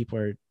 people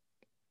are,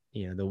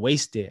 they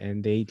waste it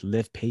and they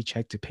live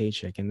paycheck to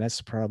paycheck, and that's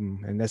the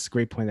problem. And that's a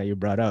great point that you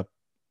brought up.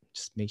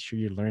 Just make sure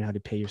you learn how to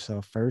pay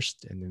yourself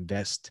first and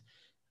invest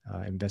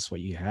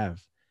what you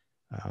have.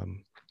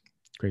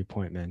 Great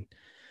point, man.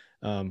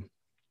 All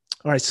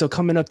right, so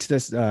coming up to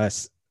this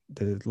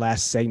the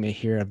last segment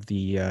here of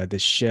the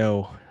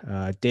show,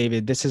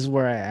 David, this is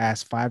where I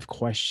ask 5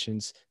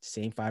 questions,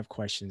 same 5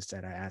 questions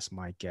that I ask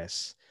my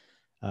guests.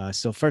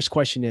 So first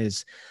question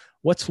is,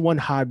 what's one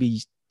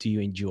hobby do you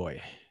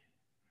enjoy?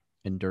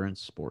 Endurance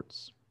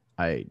sports.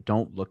 I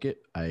don't look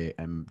it. I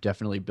am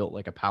definitely built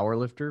like a power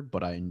lifter,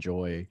 but I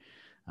enjoy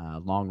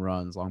long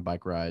runs, long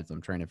bike rides.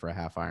 I'm training for a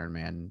half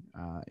Ironman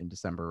in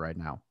December right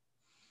now.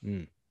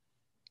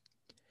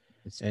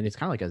 It's kind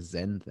of like a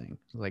Zen thing.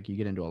 Like, you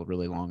get into a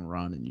really long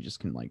run and you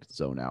just can, like,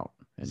 zone out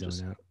and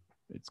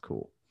it's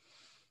cool.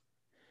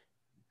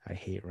 I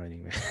hate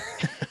running, man.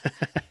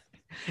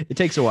 It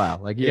takes a while.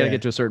 Like, you got to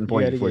get to a certain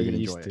point before you can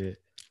enjoy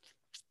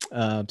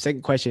it.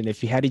 Second question,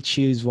 if you had to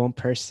choose one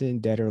person,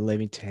 dead or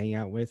living, to hang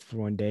out with for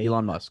one day.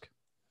 Elon Musk.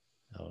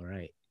 All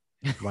right.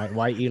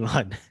 Why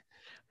Elon?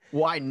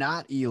 Why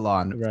not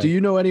Elon? Right. Do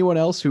you know anyone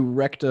else who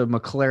wrecked a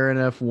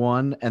McLaren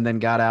F1 and then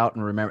got out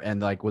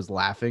and like was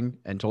laughing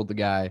and told the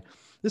guy,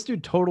 this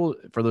dude totaled,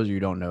 for those of you who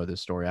don't know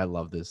this story, I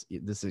love this.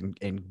 This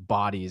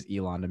embodies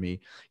Elon to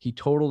me. He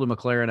totaled a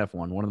McLaren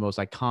F1, one of the most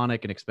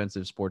iconic and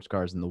expensive sports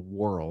cars in the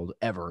world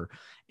ever.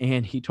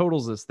 And he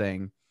totals this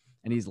thing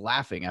and he's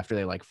laughing after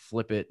they like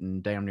flip it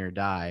and damn near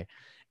die.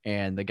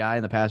 And the guy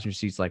in the passenger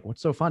seat's like,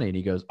 what's so funny? And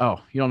he goes,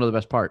 oh, you don't know the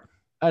best part.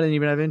 I didn't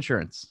even have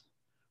insurance.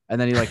 And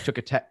then he like took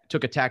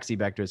a taxi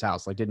back to his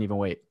house, like didn't even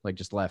wait, like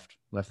just left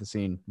the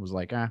scene, was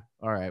like, all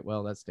right,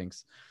 well, that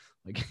stinks.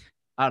 Like,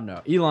 I don't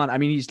know. Elon, I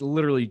mean, he's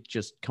literally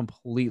just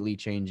completely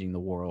changing the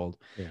world.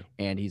 Yeah.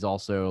 And he's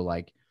also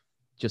like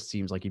just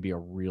seems like he'd be a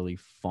really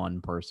fun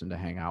person to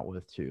hang out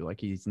with too.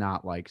 Like he's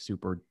not like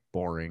super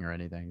boring or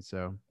anything.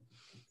 So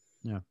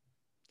yeah.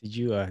 Did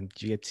you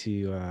get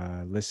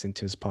to listen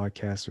to his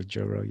podcast with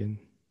Joe Rogan,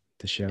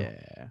 the show?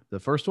 Yeah. The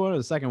first one or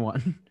the second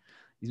one?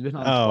 He's been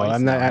on Oh, twice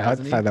I'm not. now, I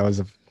hasn't he? thought that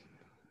was a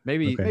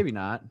Maybe, okay. maybe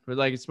not. But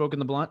like Smoking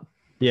the Blunt.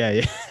 Yeah,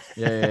 yeah.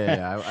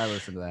 Yeah. I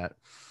listened to that.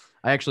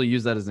 I actually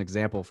use that as an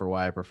example for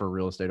why I prefer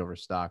real estate over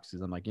stocks.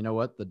 Because I'm like, you know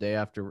what? The day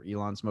after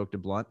Elon smoked a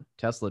blunt,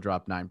 Tesla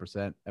dropped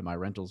 9%, and my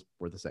rentals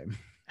were the same.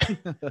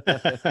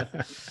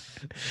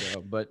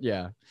 So, but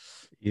yeah,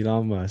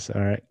 Elon Musk.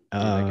 All right.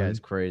 dude, that guy's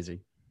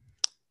crazy.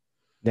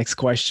 Next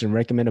question.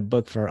 Recommend a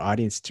book for our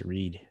audience to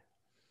read.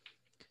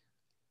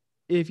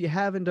 If you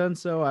haven't done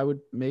so, I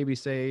would maybe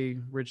say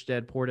Rich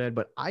Dad, Poor Dad,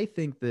 but I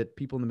think that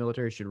people in the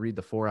military should read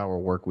The 4 Hour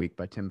Work Week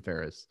by Tim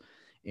Ferriss.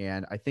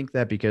 And I think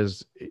that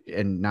because,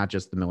 and not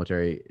just the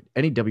military,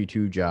 any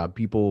W-2 job,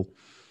 people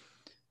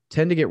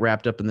tend to get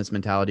wrapped up in this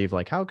mentality of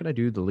like, how can I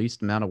do the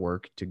least amount of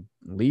work to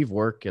leave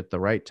work at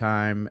the right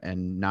time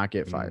and not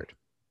get fired?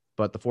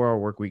 But the 4 Hour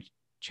Work Week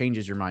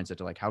changes your mindset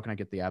to like, how can I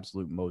get the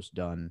absolute most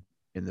done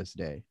in this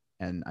day?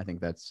 And I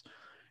think that's,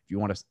 if you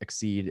want to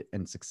exceed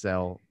and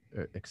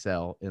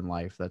excel in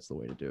life, that's the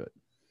way to do it.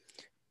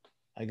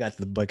 I got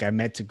the book. I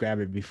meant to grab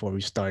it before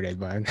we started,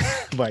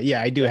 but yeah,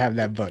 I do have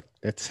that book.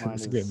 That's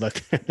a great book.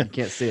 You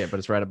can't see it, but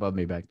it's right above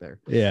me back there.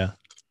 Yeah.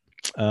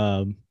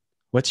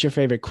 What's your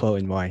favorite quote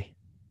and why?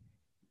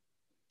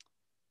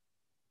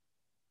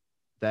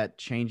 That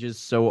changes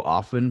so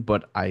often,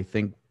 but I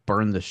think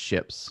 "burn the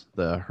ships,"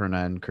 the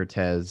Hernan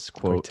Cortez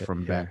quote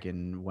from back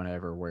in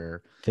whenever,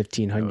 where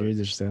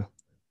 1500s or so.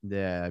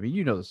 Yeah, I mean,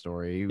 you know the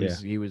story.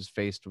 He was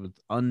faced with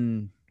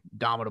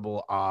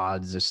undominable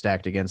odds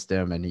stacked against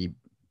him, and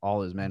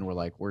all his men were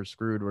like, "We're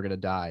screwed. We're gonna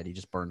die." And he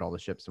just burned all the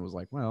ships and was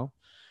like, "Well,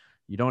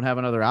 you don't have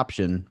another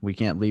option. We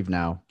can't leave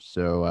now,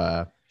 so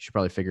you should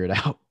probably figure it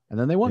out." And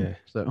then they won. Yeah.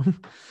 So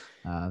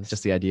it's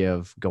just the idea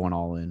of going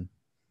all in.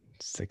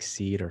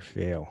 Succeed or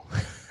fail.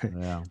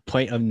 Yeah.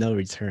 Point of no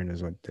return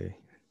is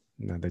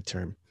another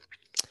term.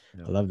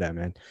 Yeah. I love that,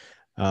 man.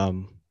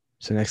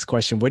 So next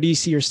question, what do you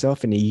see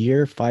yourself in a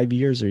year, 5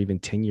 years, or even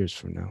 10 years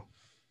from now?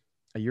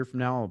 A year from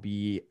now, I'll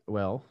be,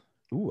 a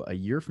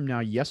year from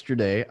now,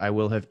 yesterday, I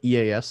will have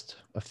EAS'd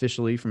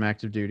officially from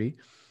active duty.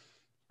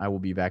 I will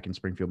be back in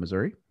Springfield,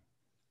 Missouri,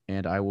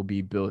 and I will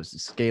be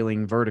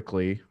scaling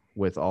vertically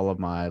with all of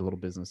my little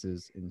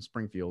businesses in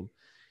Springfield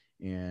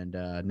and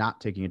not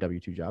taking a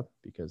W-2 job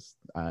because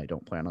I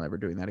don't plan on ever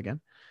doing that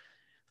again.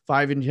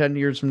 5 and 10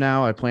 years from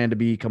now, I plan to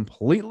be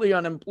completely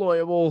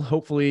unemployable,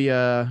 hopefully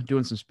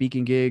doing some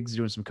speaking gigs,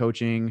 doing some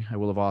coaching. I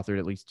will have authored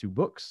at least 2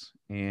 books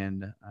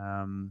and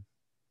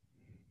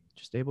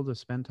just able to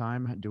spend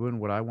time doing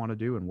what I want to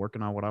do and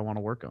working on what I want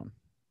to work on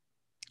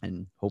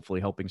and hopefully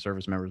helping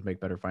service members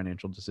make better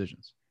financial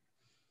decisions.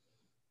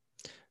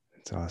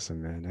 That's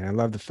awesome, man. And I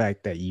love the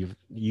fact that you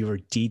were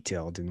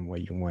detailed in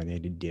what you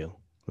wanted to do.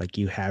 Like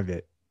you have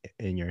it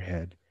in your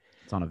head.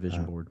 It's on a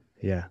vision board.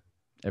 Yeah.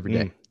 Every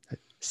day.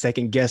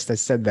 Second guest that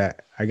said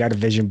that. I got a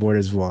vision board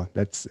as well.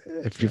 That's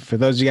for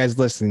those of you guys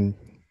listening,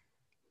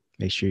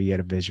 make sure you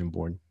get a vision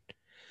board.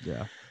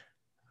 Yeah.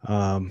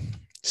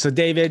 So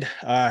David,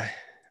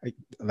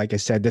 like I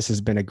said, this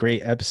has been a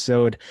great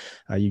episode.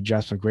 You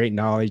dropped some great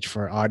knowledge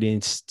for our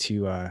audience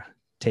to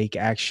take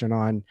action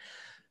on.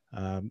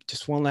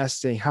 Just one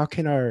last thing. How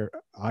can our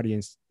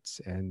audience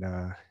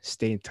and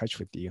stay in touch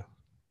with you?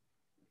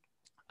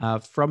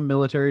 From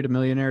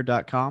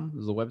militarytomillionaire.com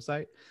is the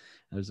website.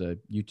 There's a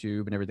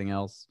YouTube and everything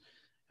else.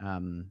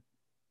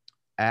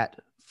 At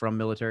From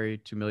Military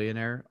to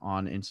Millionaire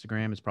on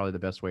Instagram is probably the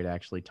best way to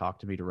actually talk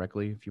to me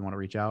directly if you want to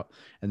reach out.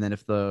 And then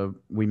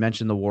we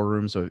mentioned the war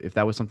room. So if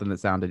that was something that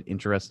sounded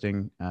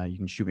interesting, you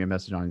can shoot me a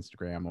message on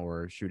Instagram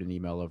or shoot an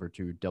email over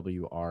to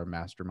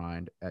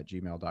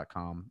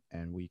wrmastermind@gmail.com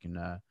and we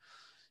can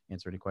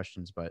answer any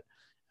questions. But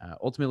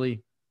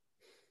ultimately,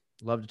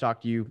 love to talk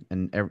to you,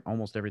 and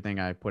almost everything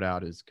I put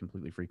out is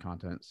completely free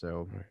content.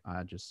 So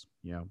just,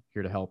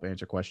 here to help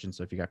answer questions.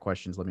 So if you got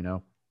questions, let me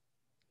know.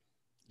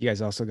 You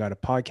guys also got a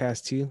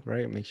podcast too,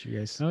 right? Make sure you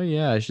guys. Oh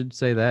yeah, I should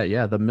say that.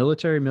 Yeah. The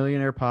Military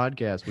Millionaire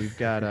podcast. We've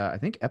got, I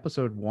think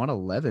episode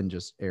 111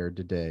 just aired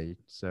today.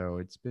 So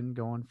it's been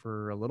going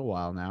for a little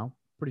while now.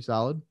 Pretty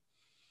solid.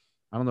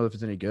 I don't know if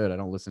it's any good. I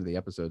don't listen to the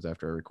episodes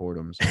after I record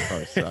them. So it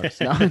probably sucks.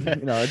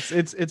 No,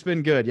 it's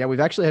been good. Yeah. We've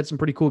actually had some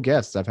pretty cool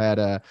guests. I've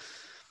had,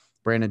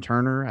 Brandon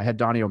Turner. I had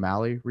Donnie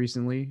O'Malley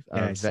recently,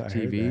 Vet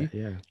TV.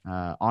 Yeah.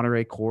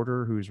 Honore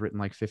Corder, who's written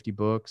like 50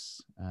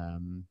 books.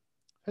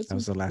 That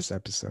was the last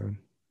episode.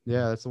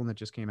 Yeah, that's the one that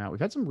just came out. We've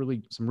had some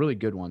really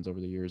good ones over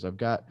the years. I'm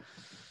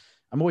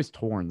always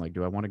torn. Like,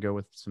 do I want to go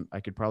with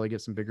I could probably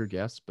get some bigger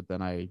guests, but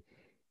then I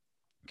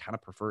kind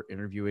of prefer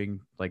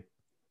interviewing like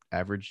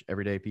average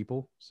everyday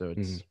people. So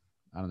it's,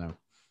 I don't know.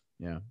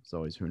 Yeah. It's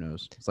always, who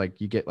knows? It's like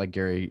you get like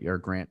Gary or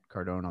Grant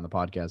Cardone on the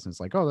podcast and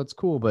it's like, oh, that's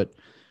cool. But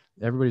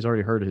everybody's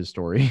already heard his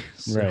story.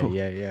 So. Right.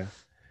 Yeah.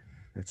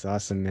 That's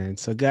awesome, man.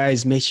 So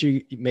guys, make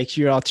sure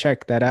you all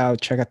check that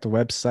out. Check out the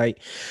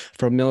website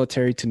from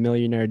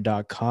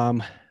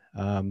militarytomillionaire.com.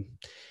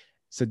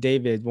 So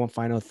David, one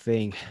final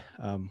thing.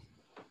 Um,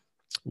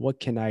 what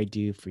can I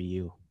do for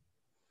you?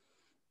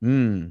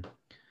 Mm.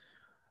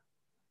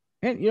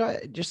 And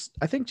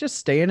I think just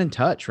staying in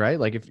touch, right?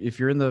 Like if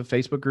you're in the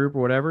Facebook group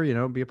or whatever,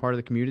 be a part of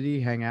the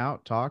community, hang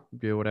out, talk,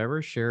 do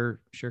whatever, share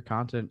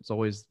content. It's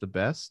always the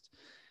best.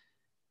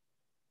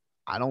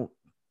 I don't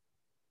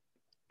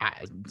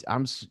I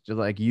I'm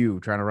like you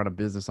trying to run a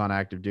business on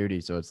active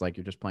duty, so it's like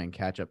you're just playing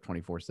catch up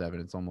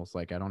 24/7. It's almost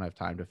like I don't have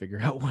time to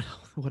figure out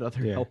what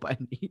other Yeah, help I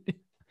need.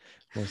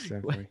 most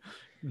definitely.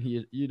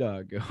 you know how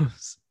it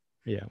goes.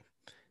 Yeah.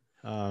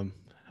 All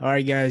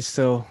right, guys.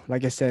 So,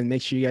 like I said,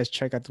 make sure you guys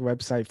check out the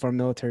website From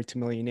Military to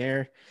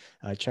Millionaire.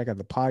 Check out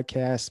the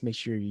podcast. Make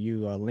sure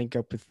you link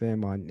up with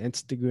them on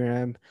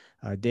Instagram.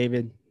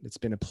 David, it's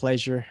been a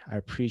pleasure. I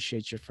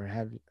appreciate you for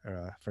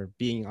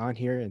being on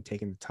here and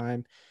taking the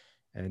time.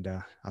 And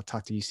I'll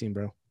talk to you soon,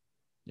 bro.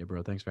 Yeah,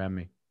 bro. Thanks for having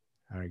me.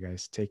 All right,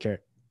 guys. Take care.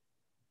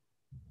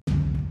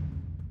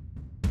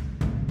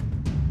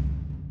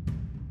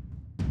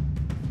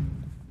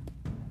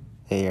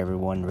 Hey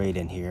everyone,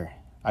 Raiden here.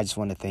 I just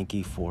want to thank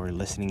you for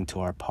listening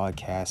to our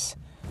podcast.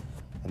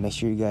 And make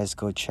sure you guys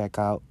go check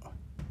out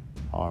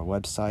our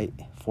website,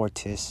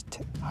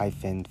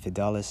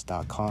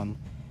 fortis-fidelis.com.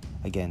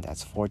 Again,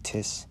 that's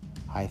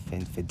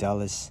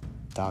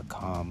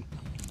fortis-fidelis.com,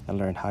 and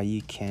learn how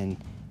you can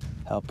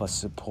help us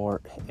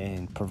support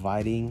in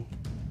providing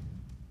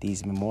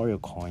these memorial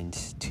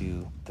coins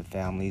to the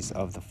families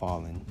of the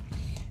fallen.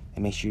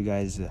 And make sure you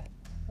guys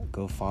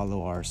go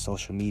follow our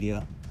social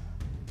media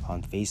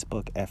on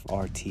Facebook,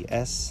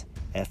 FRTS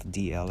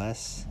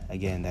FDLS.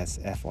 Again, that's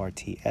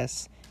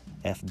FRTS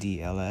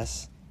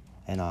FDLS.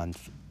 And on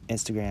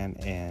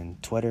Instagram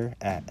and Twitter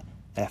at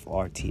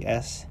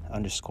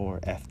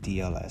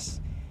FRTS_FDLS.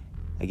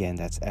 Again,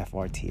 that's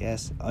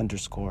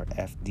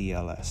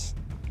FRTS_FDLS.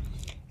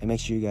 And make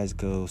sure you guys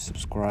go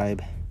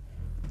subscribe,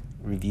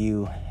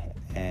 review,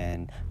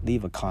 and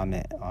leave a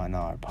comment on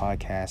our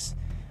podcast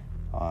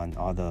on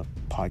all the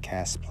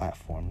podcast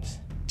platforms.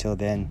 Till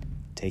then,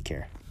 take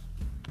care.